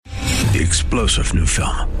The explosive new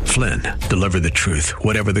film, Flynn, deliver the truth,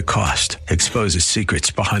 whatever the cost, exposes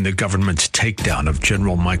secrets behind the government's takedown of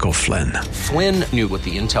General Michael Flynn. Flynn knew what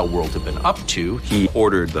the intel world had been up to. He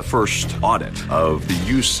ordered the first audit of the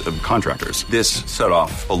use of contractors. This set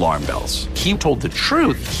off alarm bells. He told the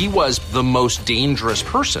truth. He was the most dangerous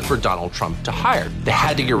person for Donald Trump to hire. They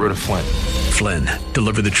had to get rid of Flynn. Flynn,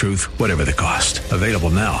 deliver the truth, whatever the cost. Available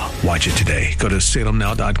now. Watch it today. Go to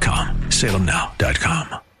salemnow.com.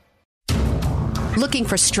 salemnow.com. Looking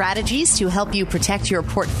for strategies to help you protect your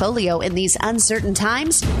portfolio in these uncertain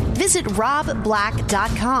times? Visit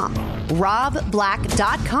robblack.com.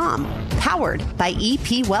 robblack.com, powered by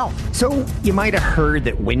EP Wealth. So you might have heard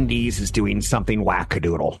that Wendy's is doing something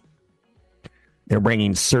wackadoodle. They're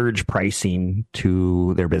bringing surge pricing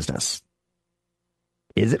to their business.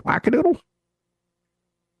 Is it wackadoodle?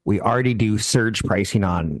 We already do surge pricing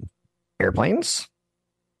on airplanes.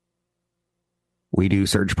 We do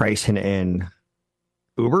surge pricing in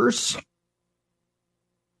Ubers.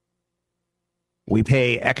 We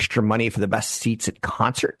pay extra money for the best seats at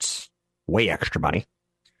concerts. Way extra money.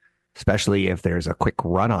 Especially if there's a quick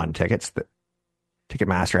run on tickets that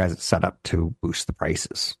Ticketmaster has it set up to boost the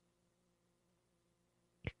prices.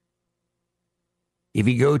 If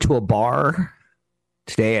you go to a bar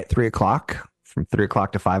today at 3 o'clock, from 3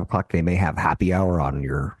 o'clock to 5 o'clock, they may have happy hour on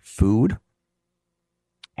your food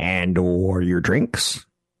and or your drinks.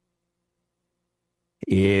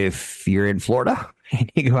 If you're in Florida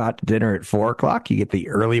and you go out to dinner at 4 o'clock, you get the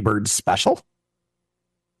early bird special.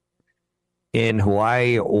 In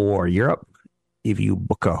Hawaii or Europe, if you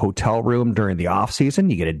book a hotel room during the off season,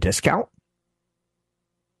 you get a discount.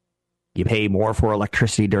 You pay more for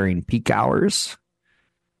electricity during peak hours.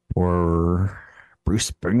 Or Bruce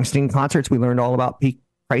Springsteen concerts, we learned all about peak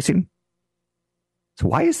pricing. So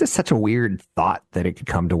why is this such a weird thought that it could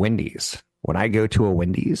come to Wendy's? When I go to a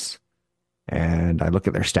Wendy's and I look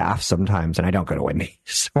at their staff sometimes, and I don't go to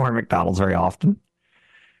Wendy's or McDonald's very often.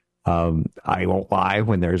 I won't lie,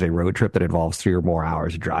 when there's a road trip that involves 3 or more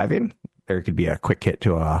hours of driving, there could be a quick hit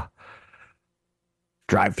to a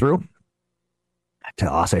drive-through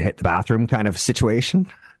to also hit the bathroom kind of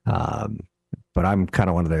situation. But I'm kind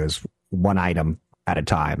of one of those one item at a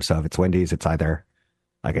time. So if it's Wendy's, it's either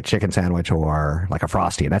like a chicken sandwich or like a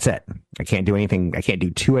Frosty, and that's it. I can't do anything. I can't do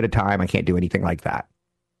 2 at a time. I can't do anything like that.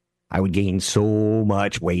 I would gain so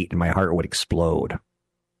much weight and my heart would explode.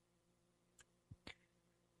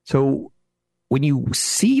 So when you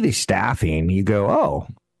see the staffing, you go, oh,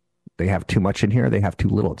 they have too much in here. They have too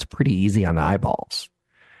little. It's pretty easy on the eyeballs.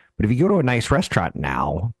 But if you go to a nice restaurant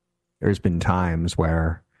now, there's been times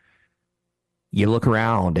where you look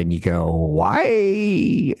around and you go,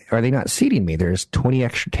 why are they not seating me? There's 20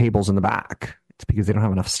 extra tables in the back. It's because they don't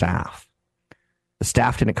have enough staff. The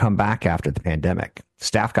staff didn't come back after the pandemic.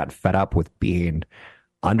 Staff got fed up with being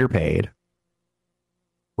underpaid,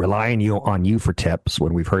 relying on you for tips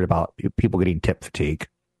when we've heard about people getting tip fatigue,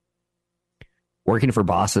 working for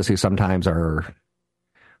bosses who sometimes are,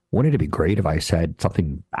 wouldn't it be great if I said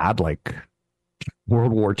something bad like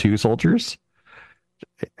World War II soldiers?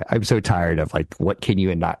 I'm so tired of like, what can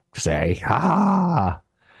you not say?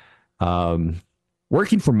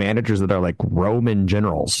 Working for managers that are like Roman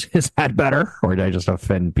generals. Is that better? Or did I just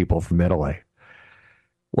offend people from Italy?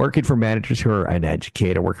 Working for managers who are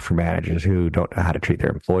uneducated, working for managers who don't know how to treat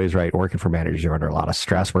their employees right, working for managers who are under a lot of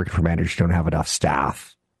stress, working for managers who don't have enough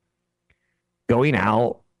staff. Going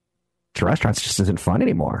out to restaurants just isn't fun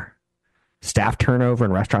anymore. Staff turnover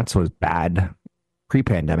in restaurants was bad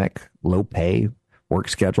pre-pandemic, low pay, work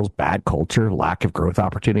schedules, bad culture, lack of growth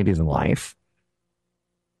opportunities in life.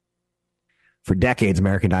 For decades,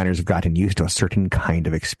 American diners have gotten used to a certain kind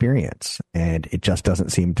of experience, and it just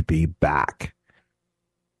doesn't seem to be back.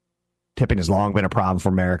 Tipping has long been a problem for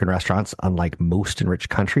American restaurants. Unlike most enriched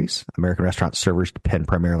countries, American restaurant servers depend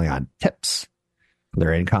primarily on tips for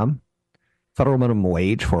their income. Federal minimum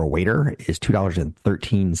wage for a waiter is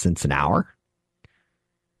 $2.13 an hour.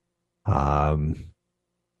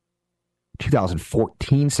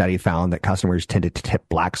 2014 study found that customers tended to tip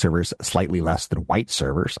black servers slightly less than white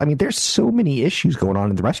servers. I mean, there's so many issues going on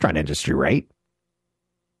in the restaurant industry, right?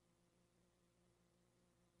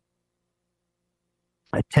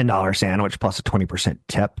 A $10 sandwich plus a 20%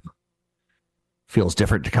 tip feels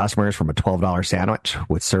different to customers from a $12 sandwich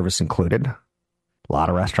with service included. A lot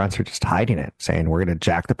of restaurants are just hiding it, saying we're going to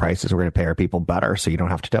jack the prices, we're going to pay our people better so you don't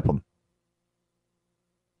have to tip them.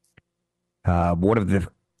 One of the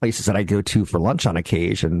places that I go to for lunch on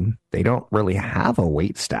occasion, they don't really have a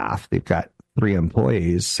wait staff. They've got 3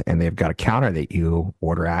 employees and they've got a counter that you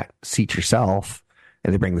order at, seat yourself,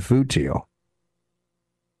 and they bring the food to you.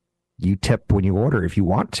 You tip when you order if you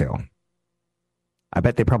want to. I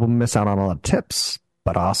bet they probably miss out on a lot of tips,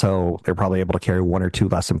 but also they're probably able to carry 1 or 2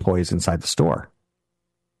 less employees inside the store.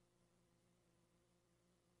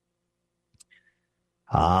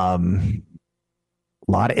 A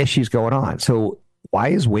lot of issues going on. So why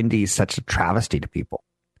is Wendy's such a travesty to people?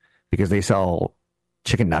 Because they sell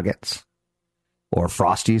chicken nuggets or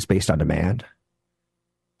Frosties based on demand.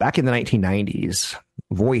 Back in the 1990s,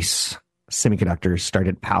 voice semiconductors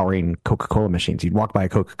started powering Coca-Cola machines. You'd walk by a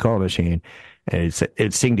Coca-Cola machine and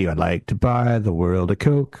it'd sing to you, I'd like to buy the world a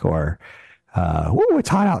Coke, or, it's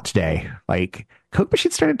hot out today. Like, Coke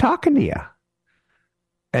machines started talking to you.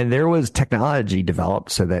 And there was technology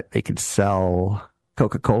developed so that they could sell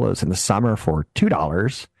Coca-Colas in the summer for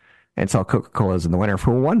 $2 and sell Coca-Colas in the winter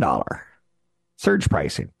for $1. Surge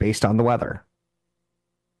pricing based on the weather.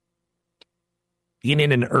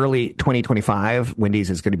 Beginning in early 2025,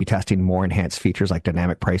 Wendy's is going to be testing more enhanced features like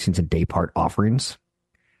dynamic pricings and day part offerings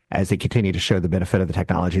as they continue to show the benefit of the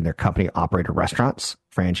technology in their company-operated restaurants.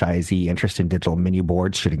 Franchisee interest in digital menu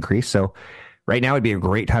boards should increase. So right now would be a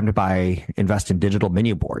great time to invest in digital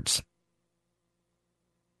menu boards.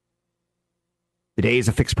 The days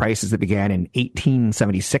of fixed prices that began in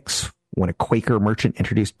 1876 when a Quaker merchant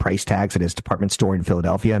introduced price tags at his department store in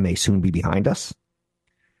Philadelphia may soon be behind us.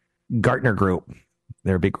 Gartner Group,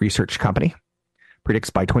 they're a big research company, predicts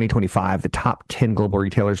by 2025 the top 10 global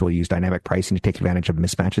retailers will use dynamic pricing to take advantage of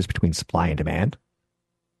mismatches between supply and demand.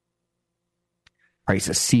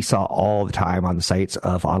 Prices seesaw all the time on the sites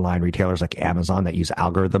of online retailers like Amazon that use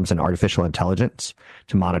algorithms and artificial intelligence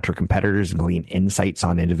to monitor competitors and glean insights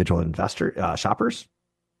on individual shoppers.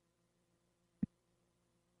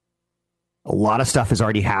 A lot of stuff is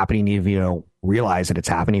already happening. If you don't realize that it's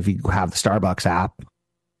happening, if you have the Starbucks app,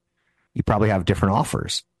 you probably have different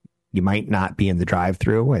offers. You might not be in the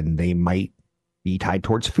drive-thru, and they might be tied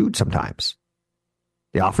towards food sometimes.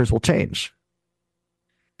 The offers will change.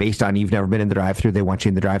 Based on you've never been in the drive-thru, they want you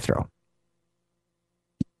in the drive-thru.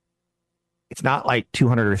 It's not like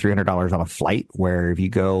 $200 or $300 on a flight where if you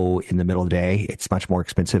go in the middle of the day, it's much more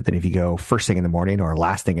expensive than if you go first thing in the morning or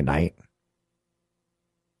last thing at night.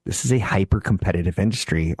 This is a hyper-competitive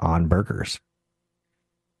industry on burgers.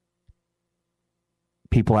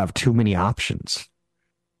 People have too many options.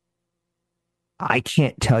 I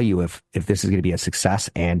can't tell you if this is going to be a success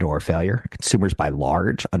and or failure. Consumers by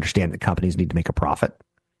large understand that companies need to make a profit.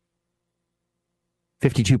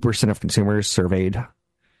 52% of consumers surveyed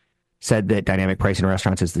said that dynamic pricing in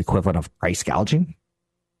restaurants is the equivalent of price gouging.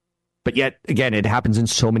 But yet, again, it happens in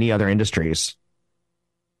so many other industries.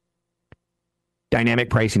 Dynamic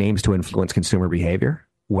pricing aims to influence consumer behavior.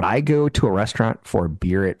 Would I go to a restaurant for a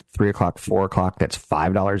beer at 3 o'clock, 4 o'clock that's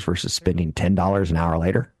 $5 versus spending $10 an hour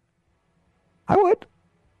later? I would.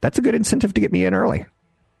 That's a good incentive to get me in early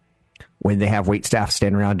when they have wait staff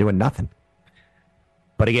standing around doing nothing.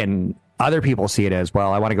 But again, other people see it as,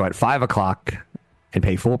 well, I want to go at 5 o'clock and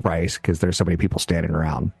pay full price because there's so many people standing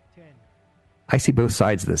around. I see both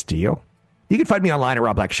sides of this. Do you? You can find me online at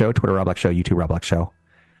Rob Black Show, Twitter Rob Black Show, YouTube Rob Black Show.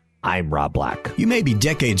 I'm Rob Black. You may be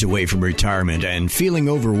decades away from retirement and feeling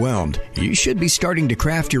overwhelmed. You should be starting to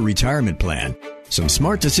craft your retirement plan. Some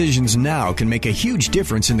smart decisions now can make a huge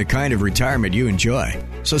difference in the kind of retirement you enjoy.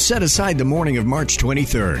 So set aside the morning of March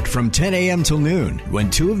 23rd from 10 a.m. till noon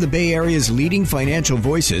when 2 of the Bay Area's leading financial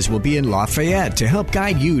voices will be in Lafayette to help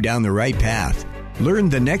guide you down the right path. Learn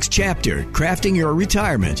the next chapter, Crafting Your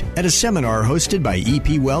Retirement, at a seminar hosted by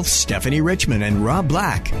EP Wealth's Stephanie Richmond and Rob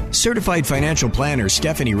Black. Certified financial planner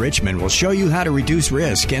Stephanie Richmond will show you how to reduce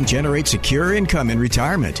risk and generate secure income in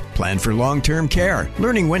retirement, plan for long-term care,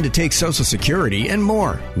 learning when to take Social Security, and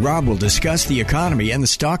more. Rob will discuss the economy and the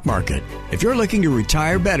stock market. If you're looking to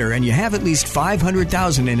retire better and you have at least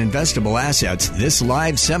 $500,000 in investable assets, this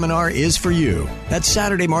live seminar is for you. That's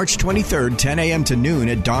Saturday, March 23rd, 10 a.m. to noon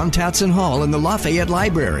at Don Tatson Hall in the Lafayette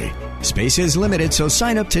Library. Space is limited, so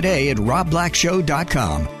sign up today at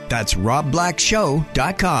robblackshow.com. That's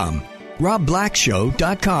robblackshow.com.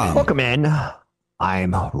 robblackshow.com. Welcome in.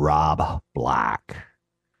 I'm Rob Black.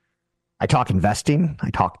 I talk investing. I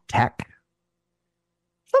talk tech.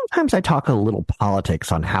 Sometimes I talk a little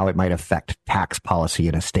politics on how it might affect tax policy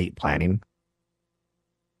and estate planning.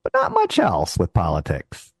 But not much else with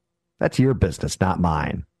politics. That's your business, not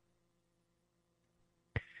mine.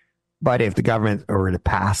 But if the government were to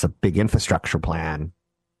pass a big infrastructure plan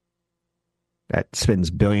that spends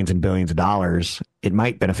billions and billions of dollars, it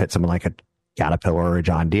might benefit someone like a Caterpillar or a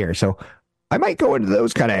John Deere. So I might go into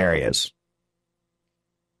those kind of areas.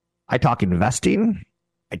 I talk investing.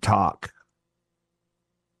 I talk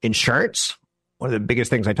insurance. One of the biggest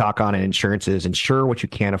things I talk on in insurance is insure what you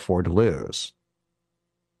can't afford to lose.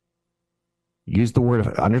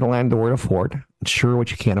 Underline the word afford. Insure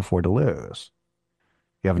what you can't afford to lose.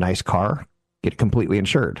 You have a nice car, get it completely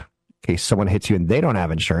insured. In case someone hits you and they don't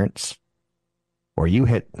have insurance, or you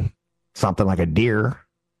hit something like a deer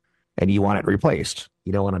and you want it replaced.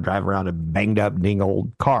 You don't want to drive around a banged up, ding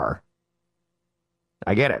old car.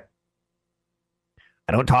 I get it.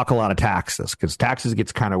 I don't talk a lot of taxes because taxes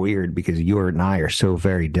gets kind of weird because you and I are so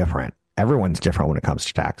very different. Everyone's different when it comes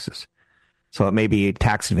to taxes. So it may be a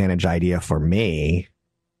tax advantage idea for me,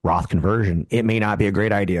 Roth conversion. It may not be a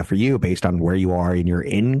great idea for you based on where you are in your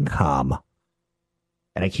income.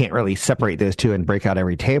 And I can't really separate those two and break out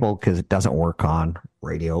every table because it doesn't work on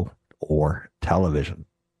radio or television.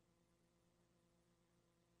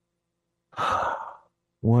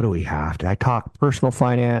 What do we have to? I talk personal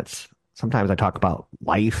finance. Sometimes I talk about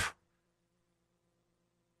life.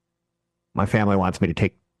 My family wants me to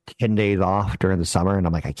take 10 days off during the summer, and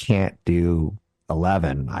I'm like, I can't do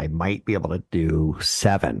 11. I might be able to do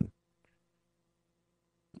 7.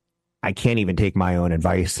 I can't even take my own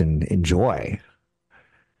advice and enjoy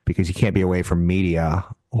because you can't be away from media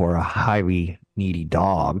or a highly needy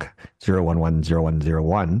dog.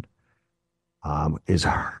 0110101 is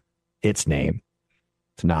its name.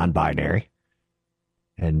 It's non-binary.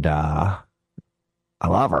 And I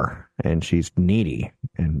love her, and she's needy,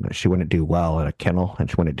 and she wouldn't do well at a kennel, and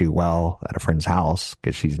she wouldn't do well at a friend's house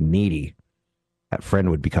because she's needy. That friend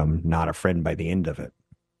would become not a friend by the end of it.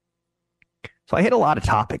 So I hit a lot of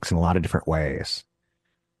topics in a lot of different ways.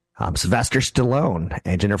 Sylvester Stallone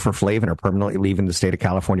and Jennifer Flavin are permanently leaving the state of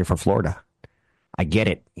California for Florida. I get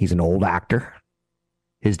it. He's an old actor.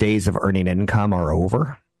 His days of earning income are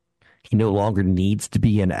over. He no longer needs to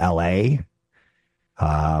be in L.A.,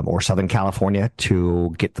 or Southern California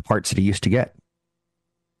to get the parts that he used to get.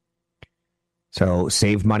 So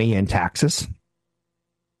save money and taxes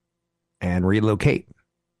and relocate.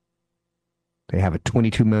 They have a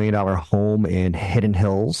 $22 million home in Hidden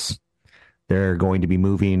Hills. They're going to be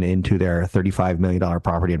moving into their $35 million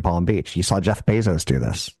property in Palm Beach. You saw Jeff Bezos do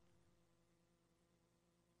this.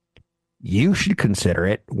 You should consider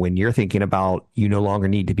it when you're thinking about you no longer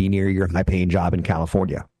need to be near your high-paying job in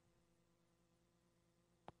California.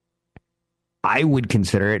 I would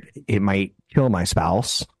consider it. It might kill my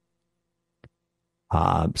spouse.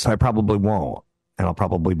 So I probably won't. And I'll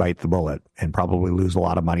probably bite the bullet and probably lose a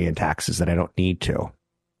lot of money in taxes that I don't need to.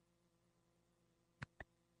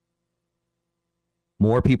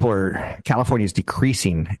 More people California is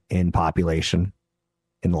decreasing in population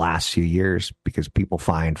in the last few years because people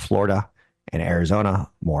find Florida and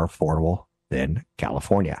Arizona more affordable than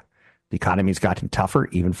California. The economy's gotten tougher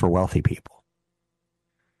even for wealthy people.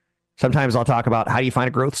 Sometimes I'll talk about how do you find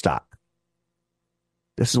a growth stock?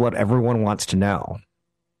 This is what everyone wants to know.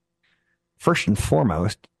 First and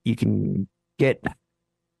foremost, you got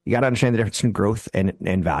to understand the difference between growth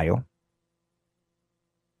and value.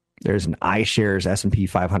 There's an iShares S&P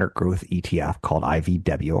 500 growth ETF called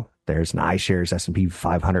IVW. There's an iShares S&P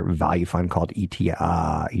 500 value fund called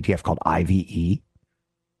ETF called IVE.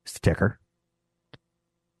 It's the ticker.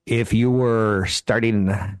 If you were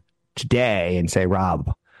starting today and say,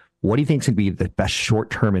 Rob, what do you think is going to be the best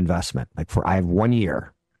short-term investment? I have 1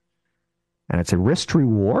 year. And it's a risk to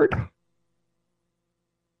reward.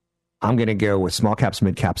 I'm going to go with small caps,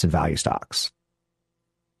 mid caps, and value stocks.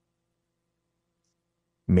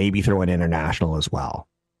 Maybe throw in international as well.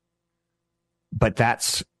 But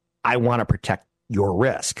I want to protect your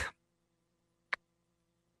risk.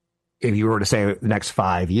 If you were to say the next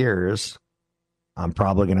 5 years, I'm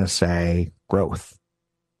probably going to say growth.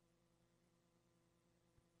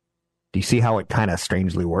 Do you see how it kind of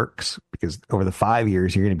strangely works? Because over the 5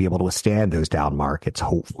 years, you're going to be able to withstand those down markets.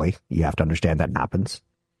 Hopefully, you have to understand that happens.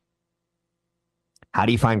 How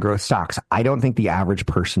do you find growth stocks? I don't think the average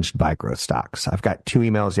person should buy growth stocks. I've got 2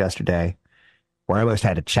 emails yesterday where I almost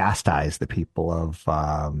had to chastise the people of,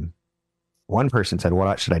 one person said,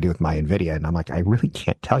 what should I do with my NVIDIA? And I'm like, I really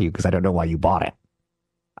can't tell you because I don't know why you bought it.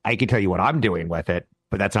 I can tell you what I'm doing with it,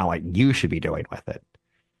 but that's not what you should be doing with it.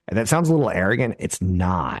 And that sounds a little arrogant. It's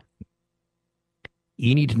not.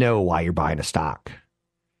 You need to know why you're buying a stock.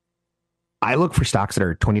 I look for stocks that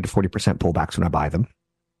are 20 to 40% pullbacks when I buy them.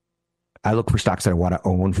 I look for stocks that I want to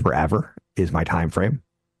own forever is my time frame.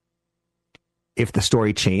 If the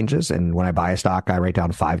story changes and when I buy a stock, I write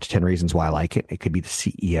down 5 to 10 reasons why I like it. It could be the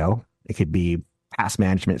CEO. It could be past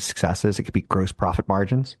management successes. It could be gross profit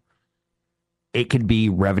margins. It could be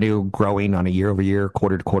revenue growing on a year-over-year,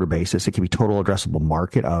 quarter-to-quarter basis. It could be total addressable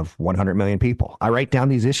market of 100 million people. I write down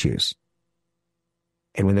these issues.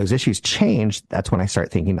 And when those issues change, that's when I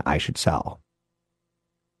start thinking I should sell.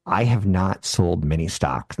 I have not sold many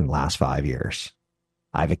stocks in the last 5 years.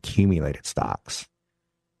 I've accumulated stocks.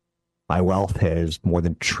 My wealth has more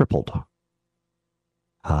than tripled.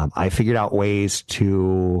 I figured out ways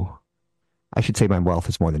to, I should say my wealth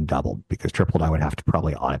has more than doubled, because tripled, I would have to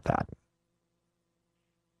probably audit that.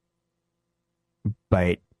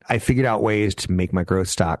 But I figured out ways to make my growth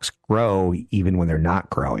stocks grow even when they're not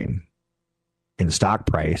growing. In the stock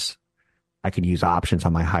price, I could use options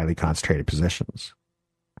on my highly concentrated positions.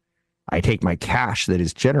 I take my cash that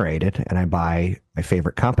is generated and I buy my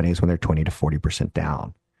favorite companies when they're 20 to 40%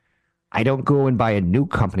 down. I don't go and buy a new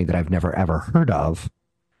company that I've never ever heard of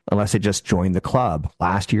unless it just joined the club.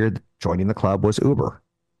 Last year, joining the club was Uber.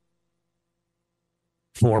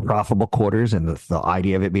 4 profitable quarters and the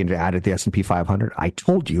idea of it being added to the S&P 500. I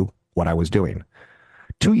told you what I was doing.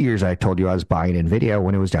 2 years, I told you I was buying NVIDIA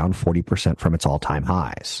when it was down 40% from its all-time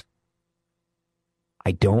highs.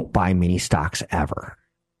 I don't buy many stocks ever.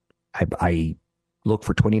 I look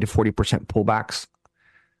for 20 to 40% pullbacks.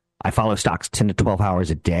 I follow stocks 10 to 12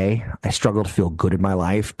 hours a day. I struggle to feel good in my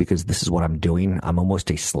life because this is what I'm doing. I'm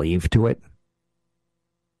almost a slave to it.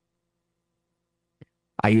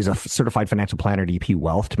 I use a certified financial planner, DP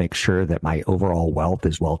Wealth, to make sure that my overall wealth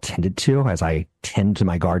is well tended to as I tend to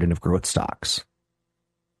my garden of growth stocks.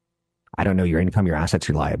 I don't know your income, your assets,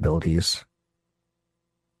 your liabilities.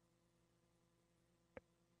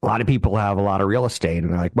 A lot of people have a lot of real estate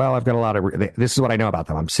and they're like, well, I've got a lot of, this is what I know about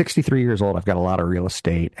them. I'm 63 years old. I've got a lot of real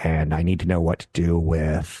estate and I need to know what to do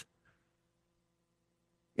with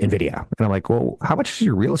NVIDIA. And I'm like, well, how much is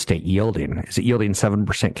your real estate yielding? Is it yielding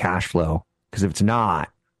 7% cash flow? Because if it's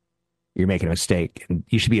not, you're making a mistake. And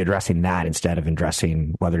you should be addressing that instead of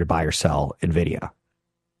addressing whether to buy or sell NVIDIA.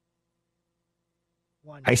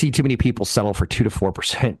 I see too many people settle for 2 to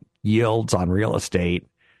 4% yields on real estate,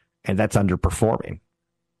 and that's underperforming.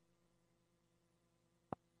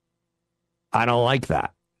 I don't like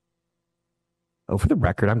that. Oh, for the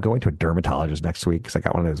record, I'm going to a dermatologist next week because I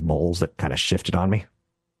got one of those moles that kind of shifted on me.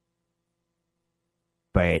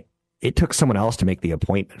 But it took someone else to make the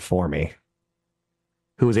appointment for me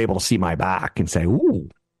who was able to see my back and say, ooh,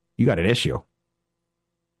 you got an issue.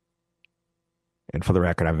 And for the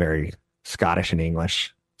record, I'm very Scottish and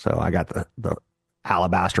English. So I got the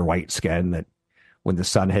alabaster white skin that when the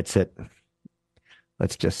sun hits it,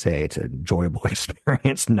 let's just say it's an enjoyable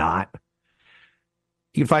experience. Not.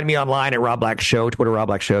 You can find me online at Rob Black Show, Twitter Rob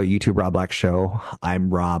Black Show, YouTube Rob Black Show. I'm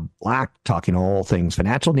Rob Black, talking all things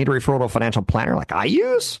financial. Need a referral to a financial planner like I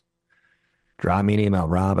use? Drop me an email,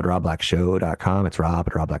 rob@robblackshow.com. It's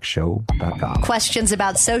rob@robblackshow.com. Questions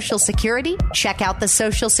about Social Security? Check out the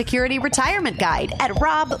Social Security Retirement Guide at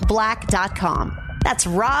robblack.com. That's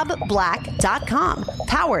robblack.com.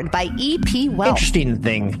 Powered by EP Wealth. Interesting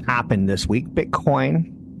thing happened this week.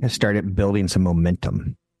 Bitcoin has started building some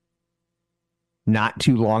momentum. Not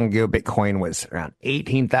too long ago, Bitcoin was around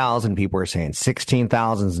 18,000. People were saying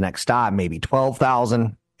 16,000 is the next stop, maybe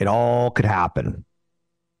 12,000. It all could happen.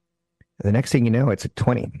 The next thing you know, it's at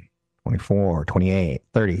 20, 24, 28,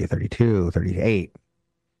 30, 32, 38,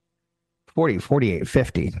 40, 48,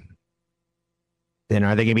 50. Then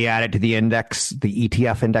are they going to be added to the index, the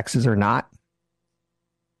ETF indexes or not?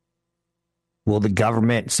 Will the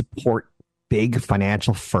government support big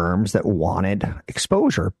financial firms that wanted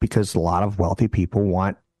exposure? Because a lot of wealthy people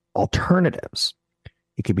want alternatives.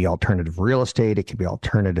 It could be alternative real estate. It could be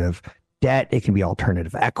alternative debt. It can be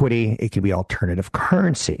alternative equity. It could be alternative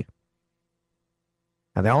currency.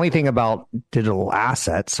 Now, the only thing about digital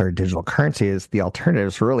assets or digital currency is the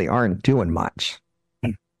alternatives really aren't doing much.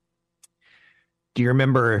 Do you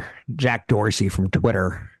remember Jack Dorsey from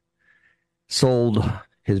Twitter sold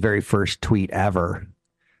his very first tweet ever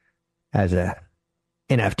as a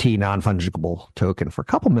NFT non-fungible token for a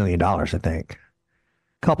couple $1 million, I think.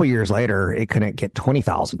 A couple years later, it couldn't get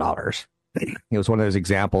 $20,000. It was one of those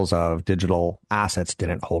examples of digital assets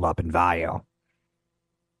didn't hold up in value.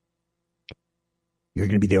 You're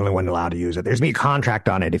going to be the only one allowed to use it. There's going to be a contract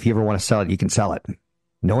on it. If you ever want to sell it, you can sell it.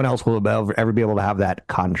 No one else will ever be able to have that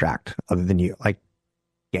contract other than you. Like,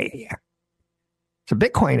 yeah. So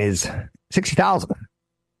Bitcoin is 60,000.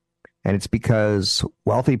 And it's because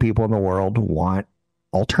wealthy people in the world want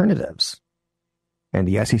alternatives. And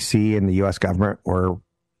the SEC and the U.S. government were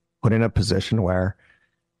put in a position where,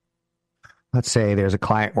 let's say there's a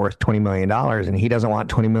client worth $20 million and he doesn't want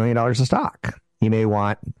 $20 million of stock. He may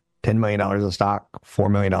want $10 million of stock, $4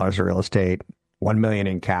 million of real estate, $1 million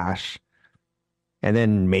in cash, and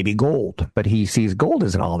then maybe gold. But he sees gold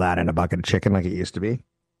isn't all that in a bucket of chicken like it used to be.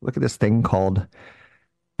 Look at this thing called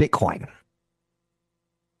Bitcoin.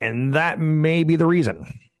 And that may be the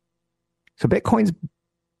reason. So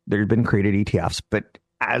there's been created ETFs, but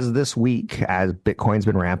as this week, as Bitcoin's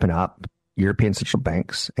been ramping up, European central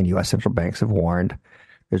banks and U.S. central banks have warned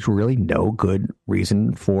there's really no good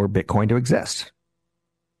reason for Bitcoin to exist.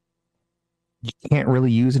 You can't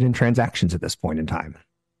really use it in transactions at this point in time.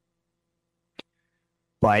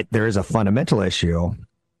 But there is a fundamental issue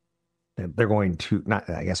that they're going to, not,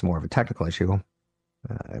 I guess more of a technical issue,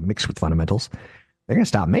 mixed with fundamentals. They're going to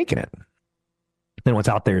stop making it. Then what's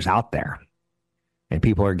out there is out there. And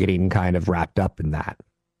people are getting kind of wrapped up in that.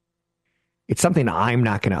 It's something I'm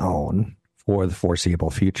not going to own for the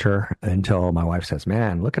foreseeable future until my wife says,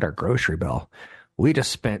 man, look at our grocery bill. We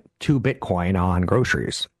just spent 2 Bitcoin on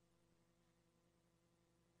groceries.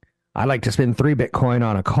 I like to spend 3 Bitcoin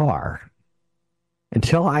on a car.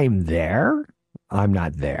 Until I'm there, I'm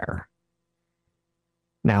not there.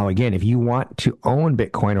 Now, again, if you want to own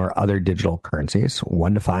Bitcoin or other digital currencies,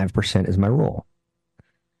 1% to 5% is my rule.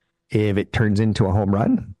 If it turns into a home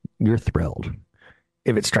run, you're thrilled.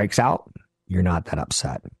 If it strikes out, you're not that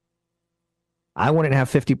upset. I wouldn't have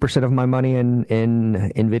 50% of my money in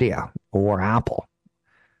NVIDIA or Apple.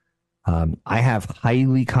 I have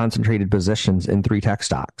highly concentrated positions in 3 tech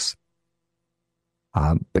stocks.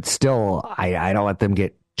 But still, I don't let them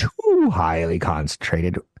get too highly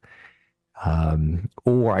concentrated,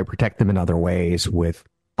 or I protect them in other ways with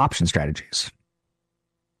option strategies.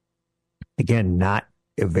 Again, not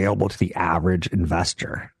available to the average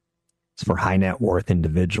investor. It's for high net worth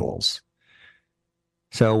individuals.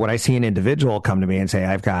 So when I see an individual come to me and say,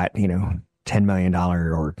 I've got, $10 million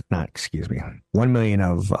 $1 million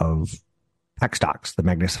of tech stocks, the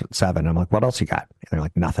Magnificent Seven, I'm like, what else you got? And they're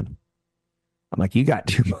like, nothing. I'm like, you got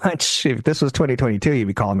too much. If this was 2022, you'd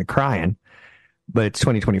be calling me crying. But it's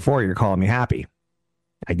 2024, you're calling me happy.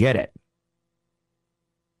 I get it.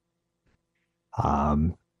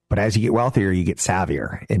 But as you get wealthier, you get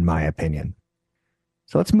savvier, in my opinion.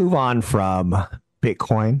 So let's move on from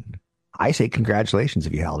Bitcoin. I say congratulations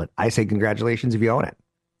if you held it. I say congratulations if you own it.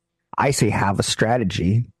 I say have a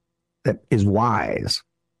strategy that is wise.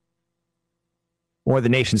 One of the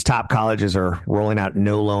nation's top colleges are rolling out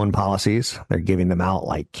no loan policies. They're giving them out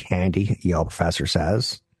like candy, Yale professor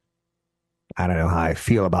says. I don't know how I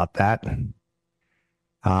feel about that.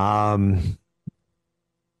 But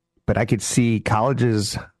I could see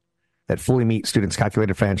colleges that fully meet students'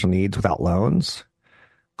 calculated financial needs without loans.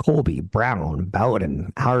 Colby, Brown,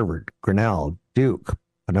 Bowdoin, Harvard, Grinnell, Duke,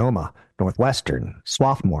 Sonoma, Northwestern,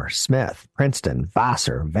 Swarthmore, Smith, Princeton,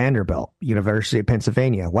 Vassar, Vanderbilt, University of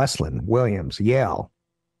Pennsylvania, Wesleyan, Williams, Yale.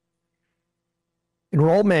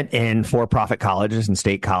 Enrollment in for-profit colleges and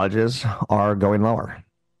state colleges are going lower.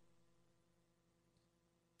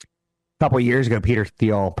 A couple of years ago, Peter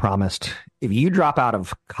Thiel promised, if you drop out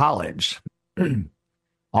of college,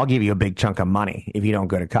 I'll give you a big chunk of money if you don't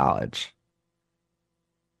go to college.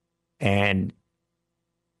 And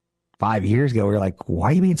 5 years ago, we were like, why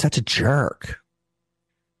are you being such a jerk?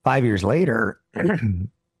 5 years later,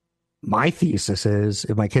 my thesis is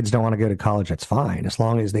if my kids don't want to go to college, that's fine, as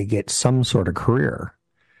long as they get some sort of career,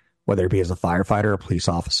 whether it be as a firefighter, a police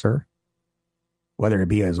officer, whether it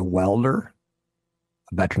be as a welder,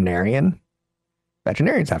 a veterinarian.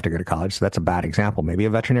 Veterinarians have to go to college, so that's a bad example. Maybe a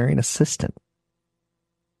veterinarian assistant.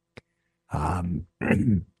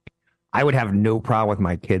 I would have no problem with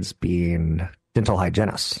my kids being dental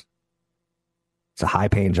hygienists. It's a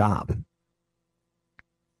high-paying job.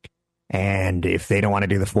 And if they don't want to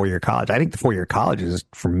do the 4-year college, I think the 4-year college is,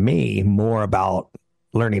 for me, more about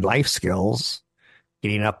learning life skills,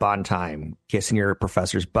 getting up on time, kissing your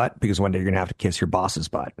professor's butt, because one day you're going to have to kiss your boss's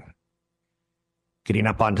butt. Getting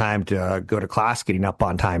up on time to go to class, getting up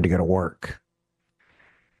on time to go to work.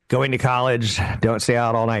 Going to college, don't stay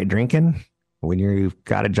out all night drinking. When you've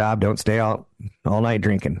got a job, don't stay out all night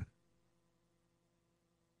drinking.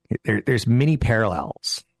 There's many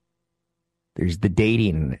parallels. There's the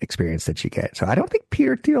dating experience that you get. So I don't think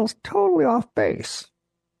Peter Thiel's totally off base.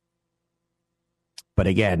 But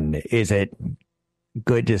again, is it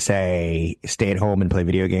good to say stay at home and play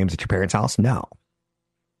video games at your parents' house? No.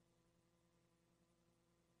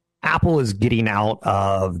 Apple is getting out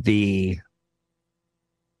of the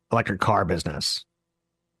electric car business.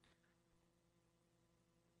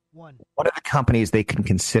 One of the companies they can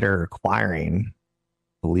consider acquiring,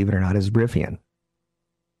 believe it or not, is Rivian.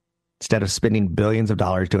 Instead of spending billions of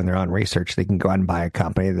dollars doing their own research, they can go out and buy a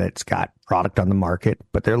company that's got product on the market,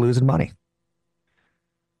 but they're losing money.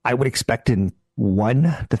 I would expect in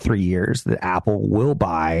 1 to 3 years that Apple will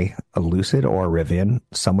buy a Lucid or a Rivian,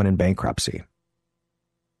 someone in bankruptcy.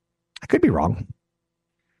 I could be wrong,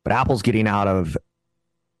 but Apple's getting out of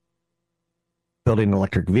building an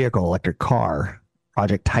electric vehicle, electric car,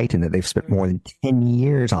 Project Titan, that they've spent more than 10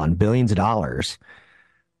 years on, billions of dollars.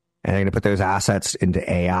 And they're going to put those assets into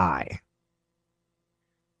AI.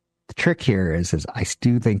 The trick here is I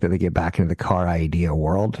do think that they get back into the car idea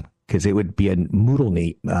world, because it would be a needle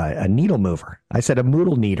mover. I said a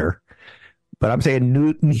noodle kneader, but I'm saying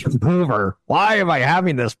needle mover. Why am I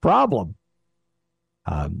having this problem?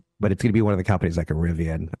 But it's going to be one of the companies like a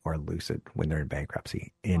Rivian or Lucid when they're in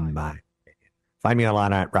bankruptcy, in my opinion. Find me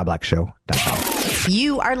online at robblackshow.com.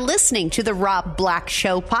 You are listening to the Rob Black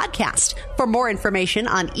Show podcast. For more information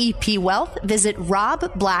on EP Wealth, visit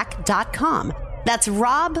robblack.com. That's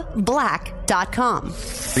robblack.com.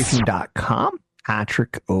 Briefing.com.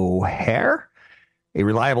 Patrick O'Hare, a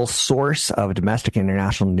reliable source of domestic and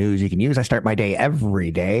international news you can use. I start my day every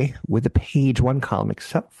day with the page one column,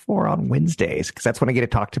 except for on Wednesdays, because that's when I get to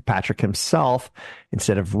talk to Patrick himself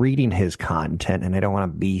instead of reading his content. And I don't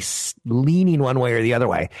want to be leaning one way or the other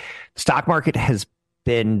way. The stock market has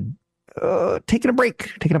been taking a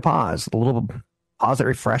break, taking a pause, a little pause that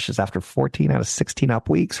refreshes after 14 out of 16 up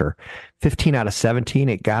weeks, or 15 out of 17.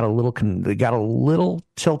 It got a little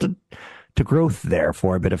tilted to growth there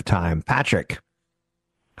for a bit of time. Patrick,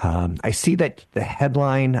 I see that the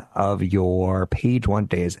headline of your page one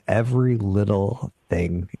day is "Every Little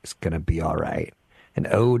Thing is Going to Be All Right." An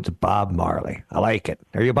ode to Bob Marley. I like it.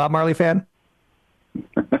 Are you a Bob Marley fan?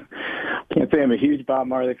 Can't say I'm a huge Bob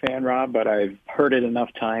Marley fan, Rob, but I've heard it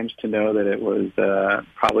enough times to know that it was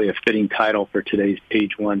probably a fitting title for today's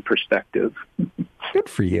page one perspective. Good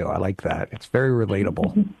for you. I like that. It's very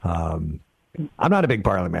relatable. I'm not a big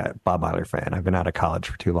Bob Marley fan. I've been out of college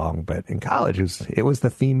for too long, but in college it was the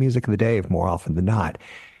theme music of the day more often than not.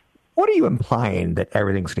 What are you implying, that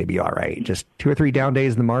everything's going to be all right? Just 2 or 3 down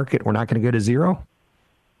days in the market, we're not going to go to zero?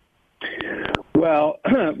 Well,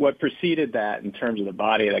 what preceded that in terms of the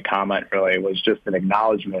body of the comment really was just an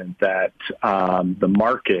acknowledgement that the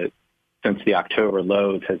market, since the October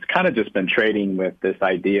lows, has kind of just been trading with this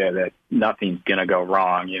idea that nothing's going to go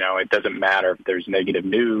wrong. You know, it doesn't matter if there's negative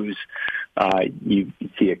news. You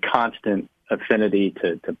see a constant affinity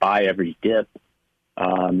to buy every dip.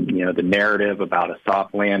 The narrative about a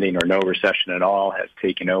soft landing or no recession at all has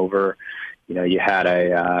taken over. You know, you had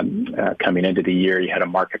coming into the year, you had a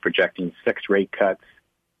market projecting 6 rate cuts.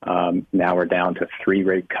 Now we're down to 3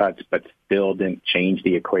 rate cuts, but still didn't change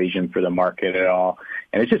the equation for the market at all.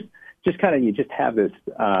 And it's just kind of, you just have this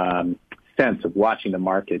sense of watching the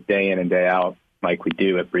market day in and day out, like we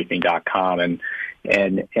do at briefing.com. And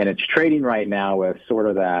it's trading right now with sort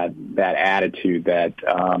of that attitude that,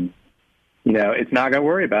 it's not going to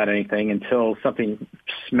worry about anything until something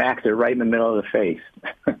smacks it right in the middle of the face.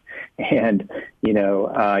 And, you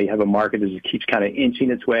have a market that just keeps kind of inching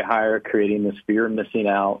its way higher, creating this fear of missing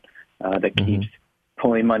out that keeps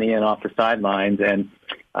pulling money in off the sidelines. And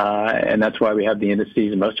that's why we have the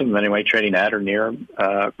indices, and most of them anyway, trading at or near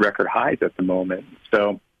record highs at the moment.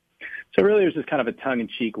 So really there's just kind of a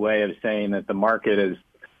tongue-in-cheek way of saying that the market is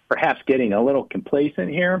perhaps getting a little complacent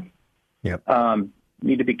here. Yep.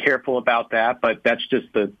 Need to be careful about that, but that's just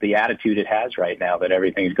the attitude it has right now, that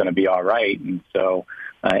everything's going to be all right. And so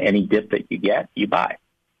any dip that you get, you buy.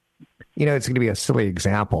 It's going to be a silly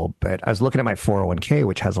example, but I was looking at my 401k,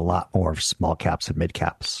 which has a lot more of small caps and mid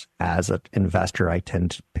caps. As an investor, I tend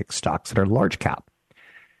to pick stocks that are large cap.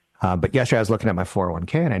 But yesterday I was looking at my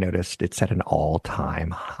 401k and I noticed it's at an all-time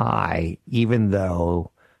high, even though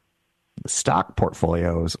the stock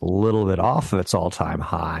portfolio is a little bit off of its all-time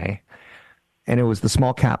high. And it was the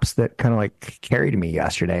small caps that kind of like carried me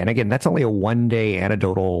yesterday. And again, that's only a one-day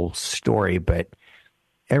anecdotal story, but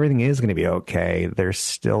everything is going to be okay. There's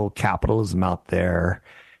still capitalism out there.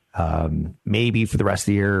 Maybe for the rest of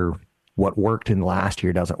the year, what worked in the last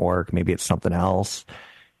year doesn't work. Maybe it's something else.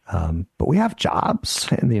 But we have jobs,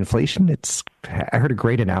 and the inflation, I heard a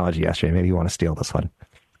great analogy yesterday. Maybe you want to steal this one.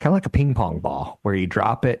 Kind of like a ping pong ball where you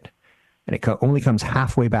drop it and it only comes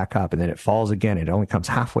halfway back up, and then it falls again. It only comes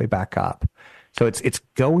halfway back up. So it's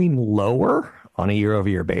going lower on a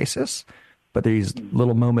year-over-year basis, but these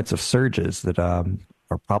little moments of surges that are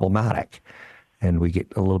problematic, and we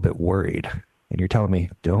get a little bit worried. And you're telling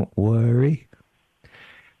me, don't worry.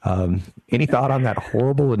 Any thought on that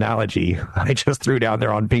horrible analogy I just threw down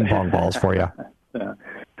there on ping pong balls for you?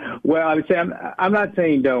 Well, I would say I'm not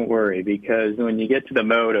saying don't worry, because when you get to the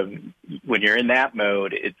mode of, when you're in that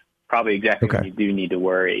mode, it's probably exactly when you do need to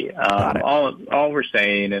worry. All we're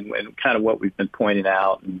saying, and kind of what we've been pointing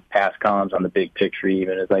out in past columns on the big picture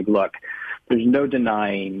even, is like, look, there's no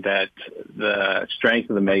denying that the strength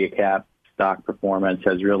of the mega cap stock performance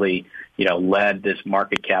has really, led this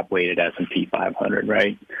market cap weighted S&P 500,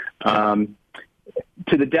 right?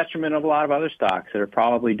 To the detriment of a lot of other stocks that are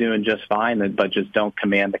probably doing just fine, but just don't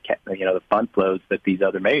command the fund flows that these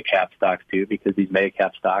other mega cap stocks do, because these mega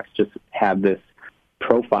cap stocks just have this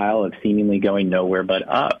profile of seemingly going nowhere but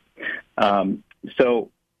up. So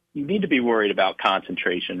you need to be worried about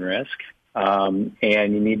concentration risk, and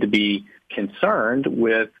you need to be concerned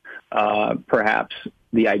with perhaps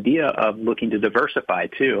the idea of looking to diversify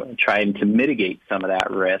too, and trying to mitigate some of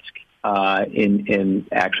that risk in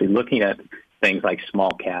actually looking at things like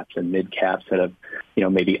small caps and mid caps that have,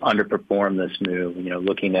 maybe underperformed this move.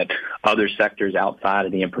 Looking at other sectors outside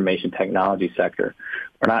of the information technology sector.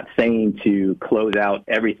 We're not saying to close out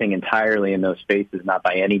everything entirely in those spaces, not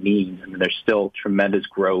by any means. I mean, there's still tremendous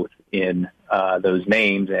growth in those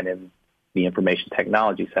names and in the information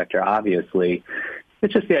technology sector, obviously.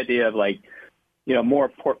 It's just the idea of more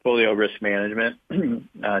portfolio risk management,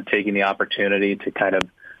 taking the opportunity to kind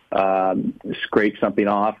of scrape something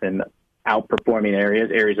off in outperforming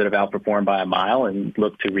areas that have outperformed by a mile, and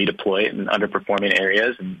look to redeploy it in underperforming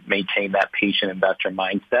areas and maintain that patient investor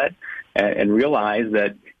mindset, and realize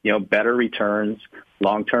that, better returns,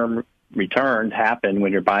 long-term returns happen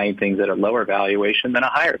when you're buying things at a lower valuation than a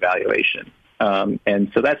higher valuation.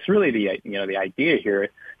 And so that's really the idea here.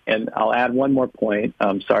 And I'll add one more point.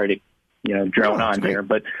 I'm sorry to drone on here,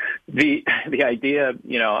 but the idea,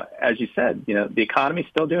 as you said, the economy's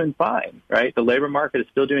still doing fine, right? The labor market is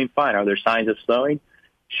still doing fine. Are there signs of slowing?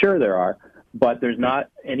 Sure there are, but there's not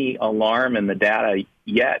any alarm in the data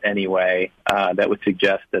yet anyway that would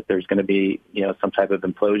suggest that there's going to be, some type of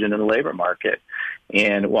implosion in the labor market.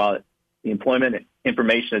 And while the employment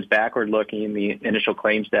information is backward looking, the initial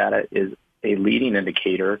claims data is a leading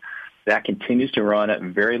indicator that continues to run at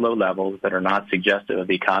very low levels that are not suggestive of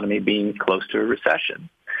the economy being close to a recession.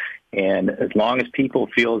 And as long as people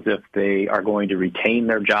feel as if they are going to retain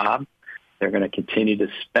their job, they're going to continue to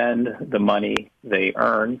spend the money they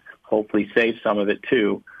earn, hopefully save some of it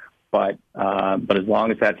too. But as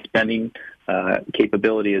long as that spending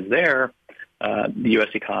capability is there, the U.S.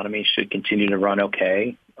 economy should continue to run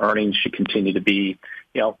okay. Earnings should continue to be,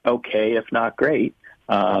 okay, if not great.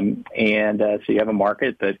 So you have a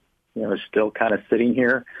market that is still kind of sitting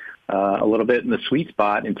here a little bit in the sweet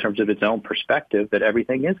spot in terms of its own perspective that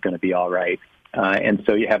everything is going to be all right. And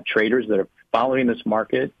so you have traders that are following this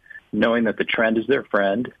market, knowing that the trend is their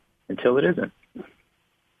friend until it isn't.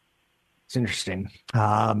 It's interesting.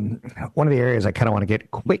 One of the areas I kind of want to get a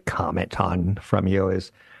quick comment on from you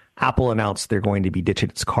is Apple announced they're going to be ditching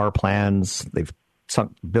its car plans. They've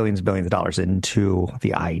sunk billions and billions of dollars into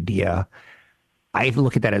the idea. I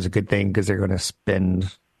look at that as a good thing because they're going to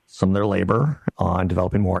spend some of their labor on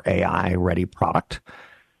developing more AI-ready product.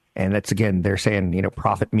 And that's, again, they're saying,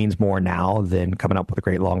 profit means more now than coming up with a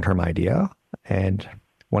great long-term idea. And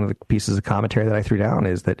one of the pieces of commentary that I threw down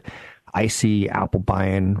is that I see Apple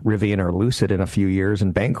buying Rivian or Lucid in a few years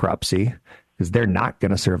in bankruptcy because they're not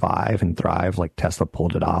going to survive and thrive like Tesla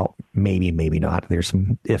pulled it out. Maybe, maybe not. There's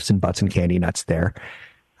some ifs and buts and candy nuts there.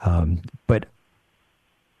 But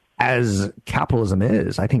as capitalism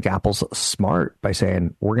is, I think Apple's smart by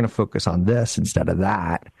saying we're going to focus on this instead of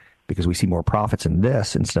that because we see more profits in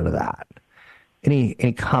this instead of that. Any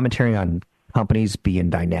commentary on companies being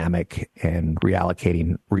dynamic and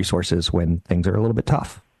reallocating resources when things are a little bit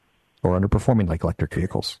tough or underperforming like electric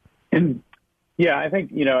vehicles? Yeah, I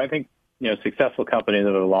think successful companies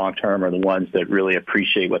over the long term are the ones that really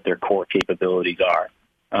appreciate what their core capabilities are.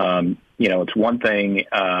 It's one thing,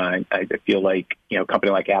 I feel like, a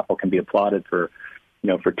company like Apple can be applauded for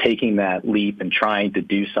taking that leap and trying to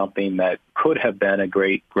do something that could have been a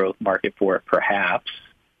great growth market for it, perhaps.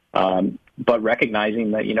 But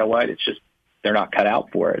recognizing that, it's just, they're not cut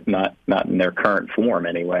out for it, not in their current form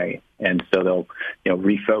anyway. And so they'll,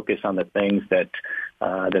 refocus on the things that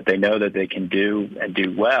they know that they can do and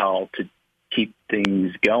do well to keep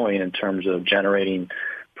things going in terms of generating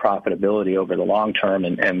profitability over the long term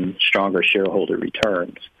and stronger shareholder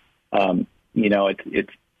returns. It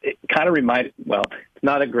kind of it's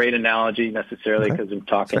not a great analogy necessarily because I'm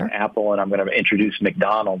talking Apple and I'm going to introduce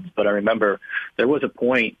McDonald's, but I remember there was a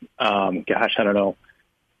point, I don't know,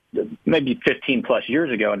 maybe 15 plus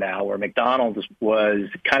years ago now, where McDonald's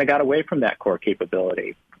kind of got away from that core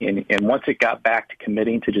capability. And once it got back to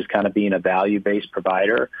committing to just kind of being a value-based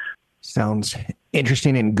provider. Sounds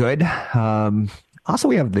interesting and good. Also,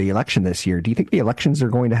 we have the election this year. Do you think the elections are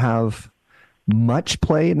going to have much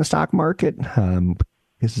play in the stock market?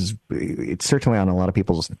 It's certainly on a lot of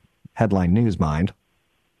people's headline news mind.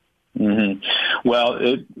 Mm-hmm. Well,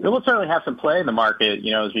 it will certainly have some play in the market,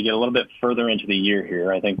 as we get a little bit further into the year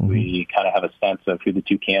here. I think we kind of have a sense of who the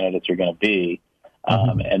two candidates are going to be.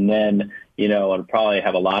 And then, it'll probably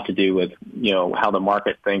have a lot to do with, how the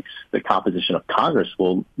market thinks the composition of Congress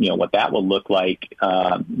will, what that will look like,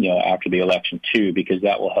 after the election too, because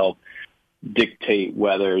that will help dictate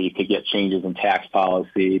whether you could get changes in tax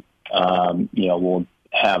policy, will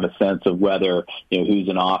have a sense of whether, who's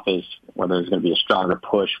in office, whether there's going to be a stronger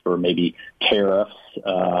push for maybe tariffs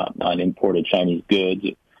on imported Chinese goods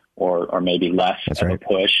or maybe less of a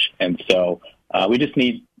push. And so we just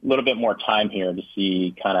need a little bit more time here to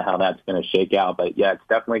see kind of how that's going to shake out. But, yeah, it's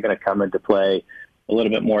definitely going to come into play a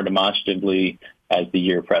little bit more demonstratively as the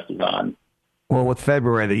year presses on. Well, with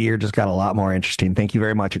February, the year just got a lot more interesting. Thank you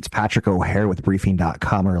very much. It's Patrick O'Hare with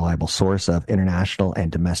Briefing.com, a reliable source of international and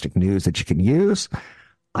domestic news that you can use.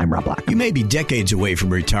 I'm Rob Black. You may be decades away from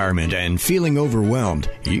retirement and feeling overwhelmed.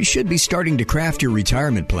 You should be starting to craft your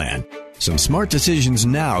retirement plan. Some smart decisions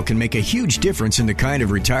now can make a huge difference in the kind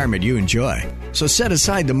of retirement you enjoy. So set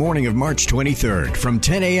aside the morning of March 23rd from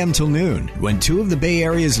 10 a.m. till noon, when two of the Bay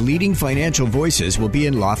Area's leading financial voices will be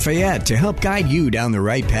in Lafayette to help guide you down the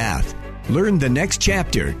right path. Learn the next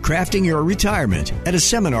chapter, Crafting Your Retirement, at a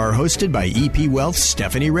seminar hosted by EP Wealth's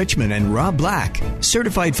Stephanie Richmond and Rob Black.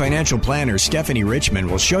 Certified financial planner Stephanie Richmond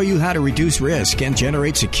will show you how to reduce risk and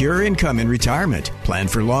generate secure income in retirement, plan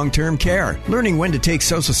for long-term care, learning when to take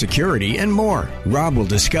Social Security, and more. Rob will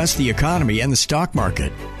discuss the economy and the stock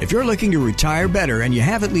market. If you're looking to retire better and you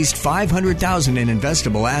have at least $500,000 in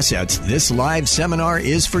investable assets, this live seminar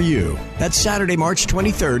is for you. That's Saturday, March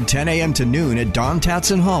 23rd, 10 a.m. to noon at Don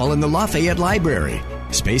Tatson Hall in the Lafayette Library.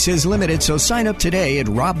 Space is limited, so sign up today at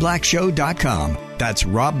robblackshow.com. That's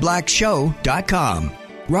robblackshow.com.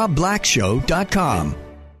 robblackshow.com.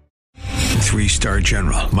 3-star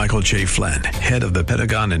General Michael J. Flynn, head of the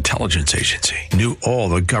Pentagon Intelligence Agency, knew all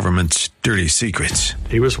the government's dirty secrets.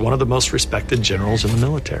 He was one of the most respected generals in the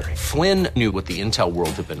military. Flynn knew what the intel world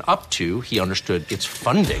had been up to. He understood its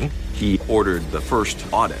funding. He ordered the first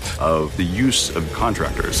audit of the use of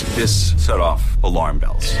contractors. This set off alarm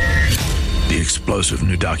bells. The explosive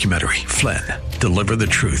new documentary, Flynn, Deliver the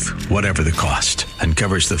Truth, Whatever the Cost,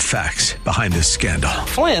 uncovers the facts behind this scandal.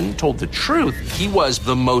 Flynn told the truth. He was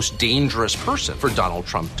the most dangerous person for Donald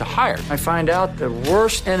Trump to hire. I find out the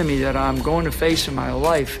worst enemy that I'm going to face in my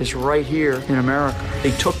life is right here in America.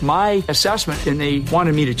 They took my assessment and they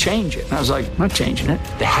wanted me to change it. And I was like, I'm not changing it.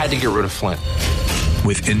 They had to get rid of Flynn.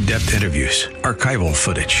 With in-depth interviews, archival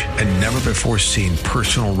footage, and never-before-seen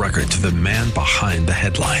personal records of the man behind the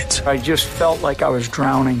headlines. I just felt like I was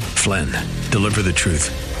drowning. Flynn, Deliver the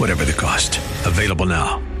Truth, Whatever the Cost. Available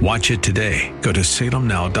now. Watch it today. Go to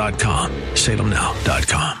salemnow.com.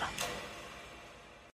 salemnow.com.